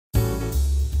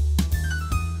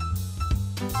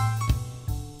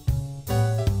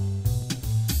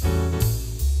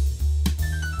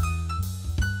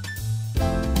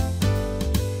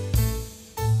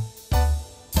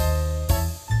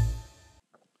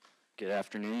Good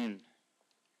afternoon.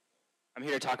 I'm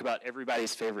here to talk about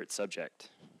everybody's favorite subject.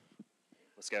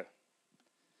 Let's go.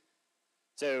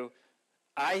 So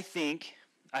I think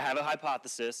I have a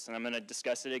hypothesis, and I'm going to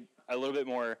discuss it a little bit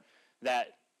more, that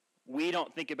we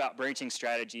don't think about branching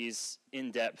strategies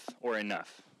in depth or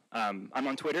enough. I'm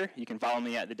on Twitter. You can follow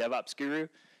me at the DevOps Guru,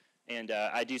 and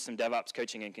I do some DevOps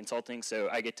coaching and consulting, so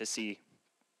I get to see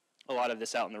a lot of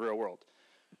this out in the real world.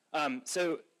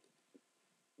 So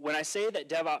when I say that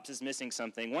DevOps is missing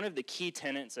something, one of the key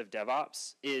tenets of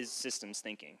DevOps is systems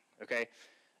thinking, okay?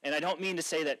 And I don't mean to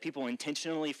say that people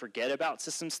intentionally forget about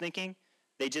systems thinking.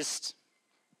 They just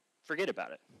forget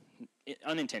about it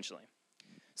unintentionally.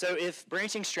 So if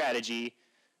branching strategy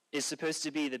is supposed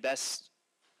to be the best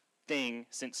thing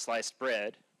since sliced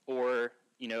bread, or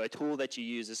a tool that you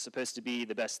use is supposed to be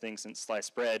the best thing since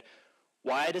sliced bread,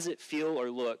 why does it feel or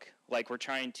look like we're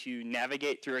trying to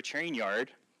navigate through a train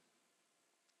yard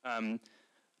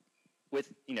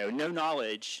with no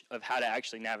knowledge of how to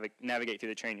actually navigate through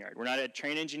the train yard? We're not a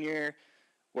train engineer.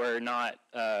 We're not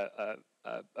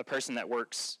a person that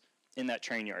works in that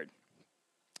train yard.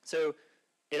 So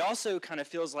it also kind of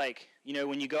feels like,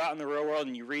 when you go out in the real world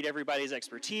and you read everybody's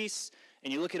expertise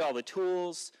and you look at all the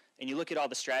tools and you look at all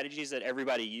the strategies that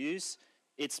everybody use,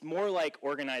 it's more like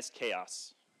organized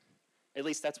chaos. At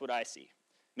least that's what I see.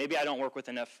 Maybe I don't work with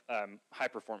enough high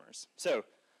performers. So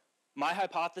my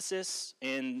hypothesis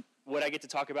and what I get to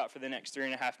talk about for the next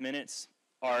 3.5 minutes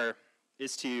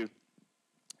is to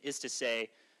say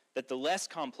that the less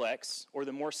complex or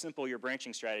the more simple your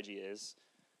branching strategy is,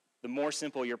 the more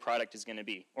simple your product is going to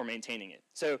be, or maintaining it.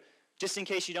 So just in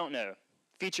case you don't know,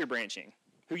 feature branching.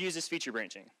 Who uses feature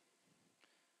branching?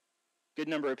 Good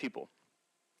number of people.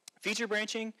 Feature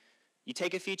branching, you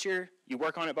take a feature, you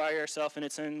work on it by yourself in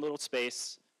its own little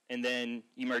space, and then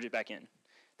you merge it back in.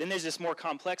 Then there's this more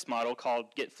complex model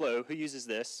called Git Flow. Who uses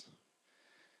this?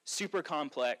 Super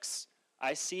complex.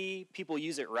 I see people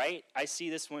use it right. I see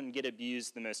this one get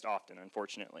abused the most often,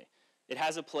 unfortunately. It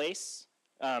has a place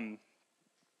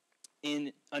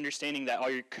in understanding that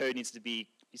all your code needs to be,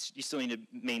 you still need to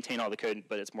maintain all the code,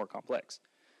 but it's more complex.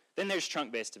 Then there's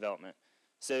trunk-based development.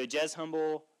 So Jez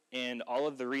Humble and all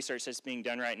of the research that's being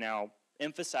done right now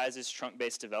emphasizes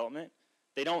trunk-based development.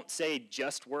 They don't say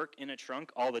just work in a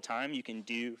trunk all the time. You can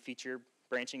do feature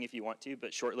branching if you want to,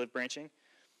 but short-lived branching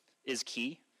is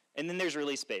key. And then there's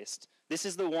release-based. This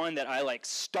is the one that I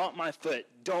stomp my foot,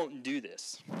 don't do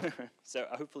this. So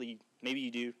hopefully, maybe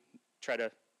you do try to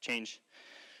change.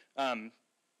 And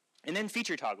then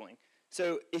feature toggling.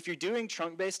 So if you're doing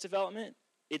trunk-based development,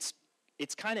 it's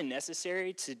kind of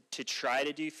necessary to try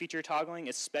to do feature toggling,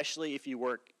 especially if you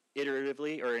work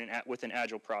iteratively or with an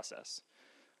agile process.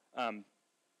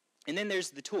 And then there's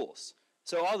the tools.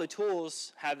 So all the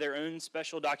tools have their own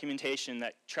special documentation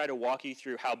that try to walk you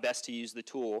through how best to use the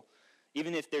tool,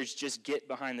 even if there's just Git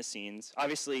behind the scenes.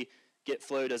 Obviously, Git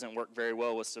Flow doesn't work very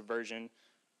well with Subversion,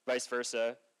 vice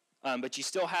versa. But you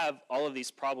still have all of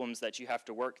these problems that you have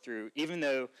to work through, even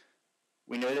though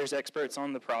we know there's experts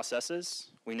on the processes,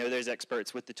 we know there's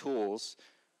experts with the tools,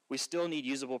 we still need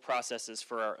usable processes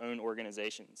for our own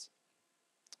organizations.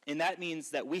 And that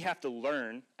means that we have to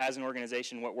learn as an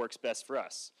organization what works best for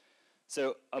us.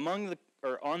 So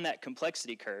on that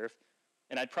complexity curve,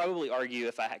 and I'd probably argue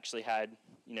if I actually had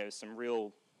some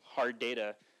real hard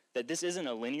data, that this isn't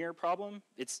a linear problem,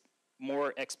 it's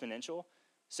more exponential.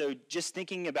 So just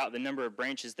thinking about the number of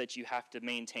branches that you have to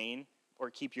maintain or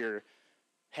keep your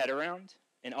head around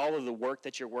and all of the work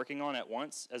that you're working on at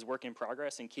once as work in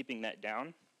progress and keeping that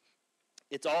down,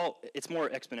 it's more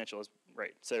exponential,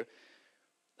 right? So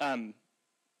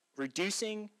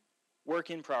reducing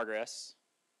work in progress.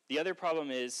 The other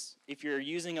problem is if you're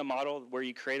using a model where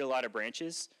you create a lot of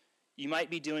branches, you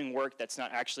might be doing work that's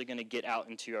not actually going to get out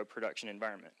into a production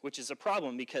environment, which is a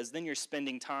problem because then you're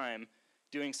spending time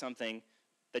doing something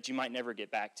that you might never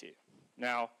get back to.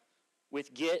 Now,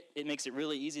 with Git, it makes it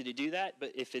really easy to do that,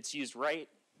 but if it's used right,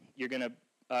 you're going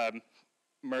to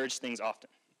merge things often.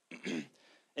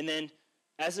 And then,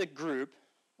 as a group,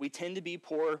 we tend to be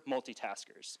poor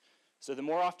multitaskers. So the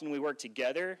more often we work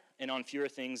together and on fewer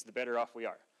things, the better off we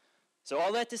are. So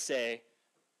all that to say,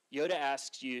 Yoda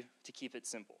asks you to keep it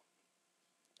simple.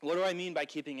 What do I mean by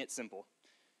keeping it simple?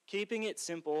 Keeping it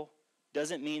simple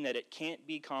doesn't mean that it can't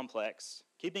be complex.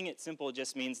 Keeping it simple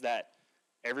just means that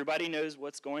everybody knows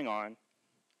what's going on.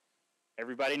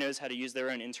 Everybody knows how to use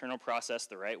their own internal process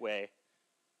the right way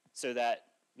so that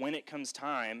when it comes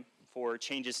time for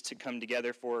changes to come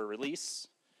together for a release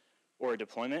or a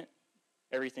deployment,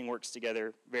 everything works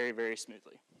together very, very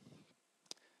smoothly.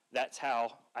 That's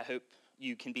how I hope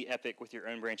you can be epic with your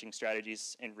own branching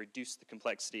strategies and reduce the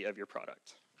complexity of your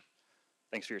product.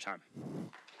 Thanks for your time.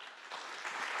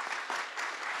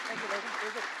 Thank you,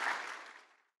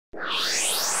 Logan.